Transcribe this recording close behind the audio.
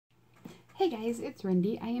Hey guys, it's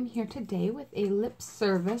Brandy. I am here today with a lip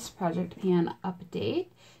service project pan update.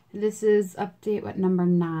 This is update, number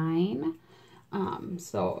 9.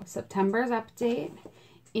 So September's update.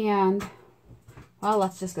 And, well,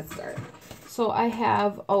 let's just get started. So I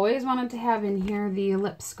have always wanted to have in here the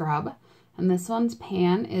lip scrub. And this one's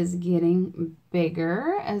pan is getting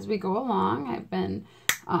bigger as we go along. I've been,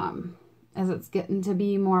 as it's getting to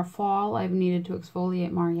be more fall, I've needed to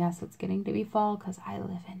exfoliate more. Yes, it's getting to be fall because I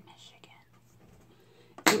live in Michigan.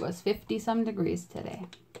 It was 50-some degrees today.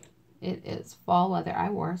 It is fall weather. I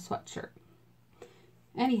wore a sweatshirt.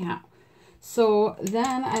 Anyhow, so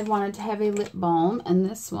then I wanted to have a lip balm, and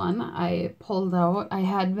this one I pulled out. I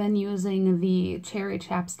had been using the cherry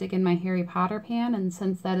chapstick in my Harry Potter pan, and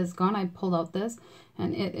since that is gone, I pulled out this,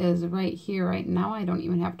 and it is right here right now. I don't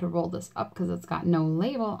even have to roll this up because it's got no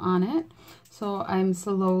label on it. So I'm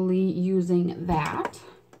slowly using that.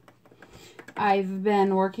 I've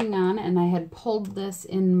been working on, and I had pulled this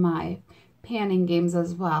in my panning games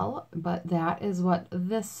as well, but that is what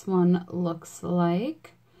this one looks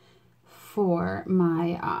like for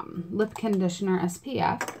my lip conditioner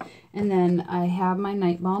SPF. And then I have my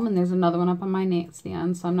night balm, and there's another one up on my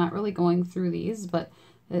nightstand, so I'm not really going through these, but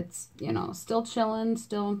it's, you know, still chilling,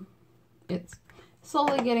 it's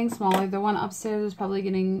slowly getting smaller. The one upstairs is probably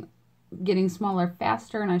getting smaller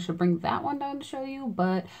faster, and I should bring that one down to show you,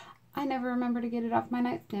 but I never remember to get it off my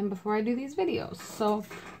nightstand before I do these videos. So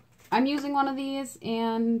I'm using one of these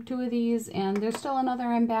and 2 of these, and there's still another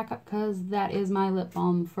in backup because that is my lip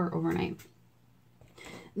balm for overnight.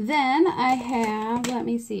 Then I have, let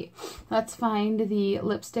me see, let's find the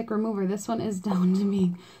lipstick remover. This one is down to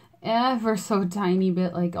me ever so tiny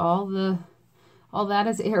bit, like all that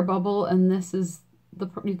is air bubble, and this is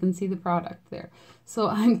you can see the product there. So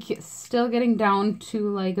I'm still getting down to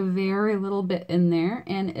like a very little bit in there,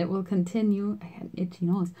 and it will continue. I had an itchy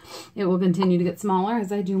nose. It will continue to get smaller as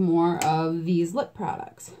I do more of these lip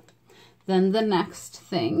products. Then the next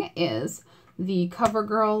thing is the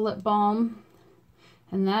CoverGirl lip balm,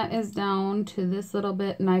 and that is down to this little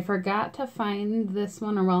bit, and I forgot to find this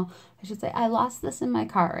one, or well, I should say I lost this in my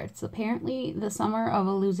car. It's apparently the summer of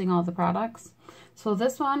losing all the products. So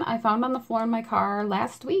this one I found on the floor in my car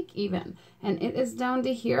last week even, and it is down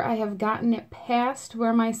to here. I have gotten it past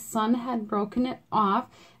where my son had broken it off,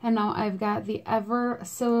 and now I've got the ever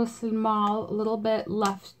so small little bit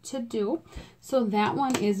left to do. So that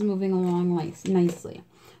one is moving along nicely.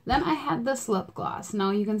 Then I had this lip gloss.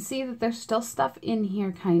 Now you can see that there's still stuff in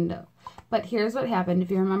here kind of, but here's what happened.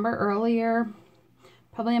 If you remember earlier,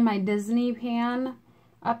 probably in my Disney pan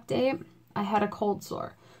update, I had a cold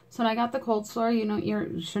sore. So when I got the cold sore, you know,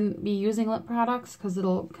 you shouldn't be using lip products because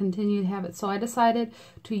it'll continue to have it. So I decided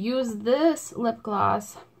to use this lip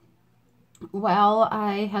gloss while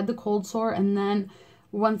I had the cold sore, and then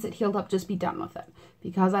once it healed up, just be done with it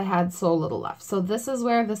because I had so little left. So this is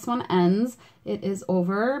where this one ends. It is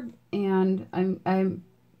over, and I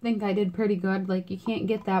think I did pretty good. Like, you can't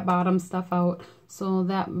get that bottom stuff out, so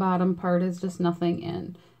that bottom part is just nothing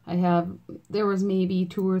in. There was maybe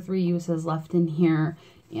 2 or 3 uses left in here,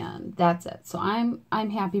 and that's it. So I'm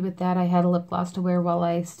happy with that. I had a lip gloss to wear while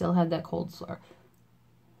I still had that cold sore.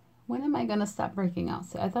 When am I going to stop breaking out?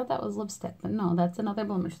 See, I thought that was lipstick, but no, that's another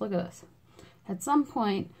blemish. Look at this. At some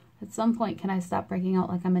point, can I stop breaking out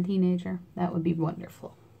like I'm a teenager? That would be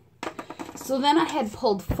wonderful. So then I had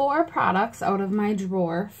pulled 4 products out of my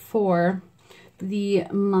drawer for the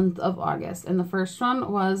month of August. And the first one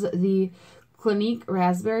was the Clinique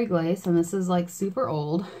Raspberry Glaze, and this is like super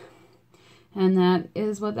old. And that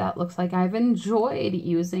is what that looks like. I've enjoyed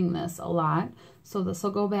using this a lot. So this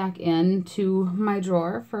will go back into my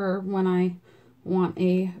drawer for when I want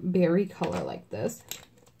a berry color like this.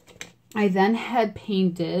 I then had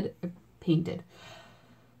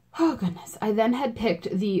oh goodness. I then had picked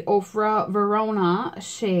the Ofra Verona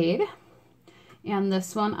shade. And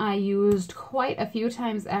this one I used quite a few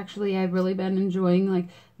times actually. I've really been enjoying like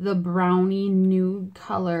the brownie nude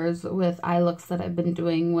colors with eye looks that I've been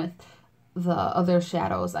doing with the other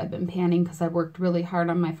shadows I've been panning, because I worked really hard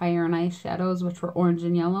on my Fire and Ice shadows, which were orange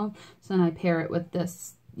and yellow. So then I pair it with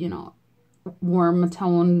this, you know, warm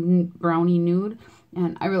tone brownie nude,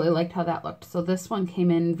 and I really liked how that looked. So this one came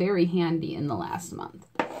in very handy in the last month.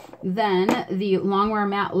 Then the Longwear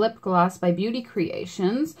Matte Lip Gloss by Beauty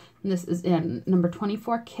Creations. And this is in number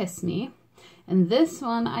 24, Kiss Me. And this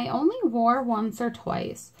one I only wore once or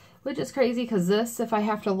twice, which is crazy because this, if I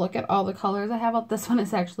have to look at all the colors I have out, this one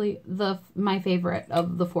is actually my favorite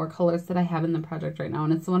of the 4 colors that I have in the project right now,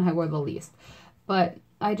 and it's the one I wear the least. But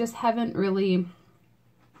I just haven't really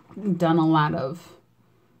done a lot of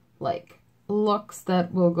like looks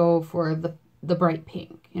that will go for the bright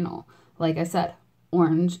pink, you know, like I said,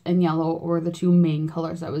 orange and yellow were the two main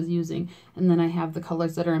colors I was using. And then I have the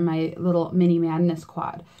colors that are in my little Mini Madness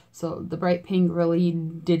quad. So the bright pink really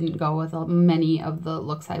didn't go with many of the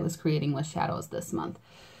looks I was creating with shadows this month.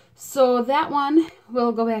 So that one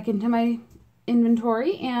will go back into my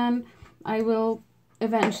inventory, and I will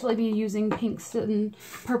eventually be using pinks and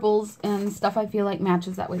purples and stuff I feel like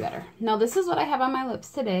matches that way better. Now this is what I have on my lips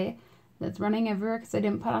today that's running everywhere because I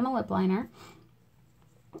didn't put on a lip liner.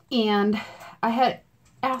 And I had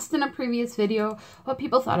asked in a previous video what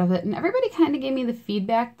people thought of it, and everybody kind of gave me the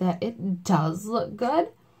feedback that it does look good.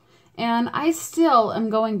 And I still am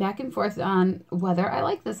going back and forth on whether I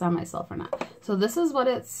like this on myself or not. So this is what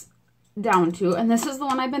it's down to, and this is the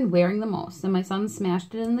one I've been wearing the most. And my son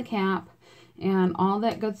smashed it in the cap and all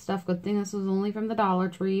that good stuff. Good thing this was only from the Dollar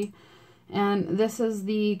Tree. And this is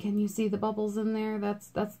the, can you see the bubbles in there? That's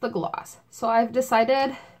the gloss. So I've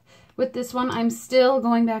decided with this one, I'm still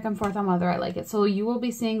going back and forth on whether I like it. So you will be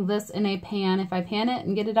seeing this in a pan. If I pan it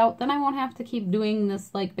and get it out, then I won't have to keep doing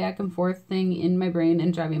this like back and forth thing in my brain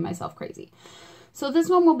and driving myself crazy. So this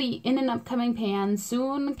one will be in an upcoming pan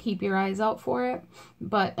soon. Keep your eyes out for it.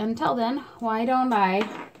 But until then, why don't I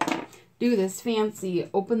do this fancy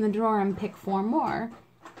open the drawer and pick 4 more?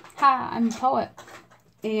 Ha, I'm a poet.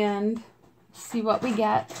 And see what we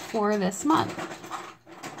get for this month.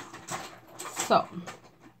 So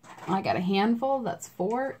I got a handful. That's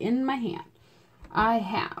 4 in my hand. I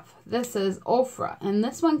have, this is Ofra, and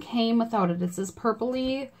this one came without it. It's this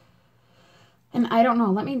purpley, and I don't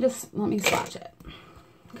know, let me swatch it,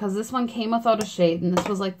 because this one came without a shade, and this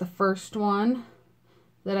was like the first one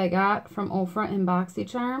that I got from Ofra in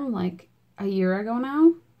BoxyCharm like a year ago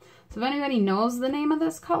now. So if anybody knows the name of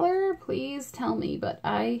this color, please tell me, but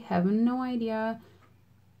I have no idea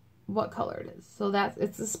what color it is. So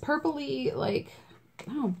it's this purpley, like,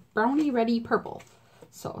 oh, brownie ready purple.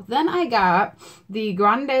 So then I got the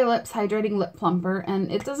Grande Lips Hydrating Lip Plumper, and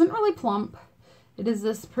it doesn't really plump. It is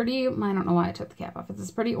this pretty, I don't know why I took the cap off. It's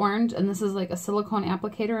this pretty orange, and this is like a silicone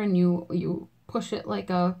applicator, and you push it like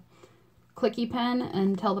a clicky pen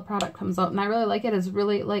until the product comes out. And I really like it. It's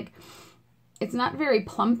really like, it's not very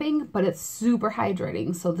plumping, but it's super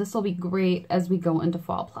hydrating. So this will be great as we go into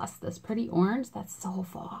fall. Plus this pretty orange, that's so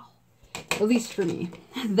fall, at least for me.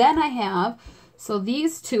 Then I have, so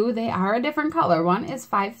these two, they are a different color. One is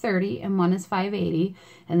 530 and one is 580,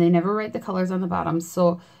 and they never write the colors on the bottom.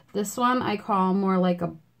 So this one I call more like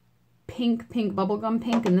a pink bubblegum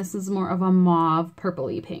pink, and this is more of a mauve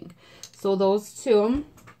purpley pink. So those two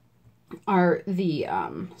are the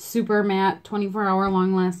super matte 24-hour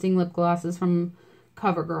long-lasting lip glosses from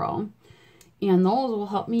CoverGirl, and those will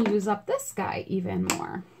help me use up this guy even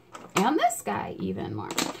more and this guy even more.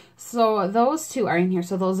 So those two are in here.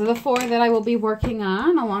 So those are the 4 that I will be working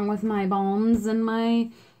on, along with my balms and my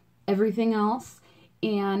everything else.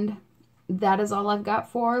 And that is all I've got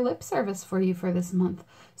for lip service for you for this month.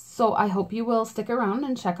 So I hope you will stick around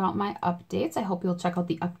and check out my updates. I hope you'll check out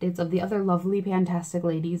the updates of the other lovely PANtastic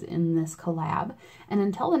ladies in this collab. And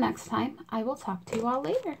until the next time, I will talk to you all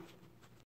later.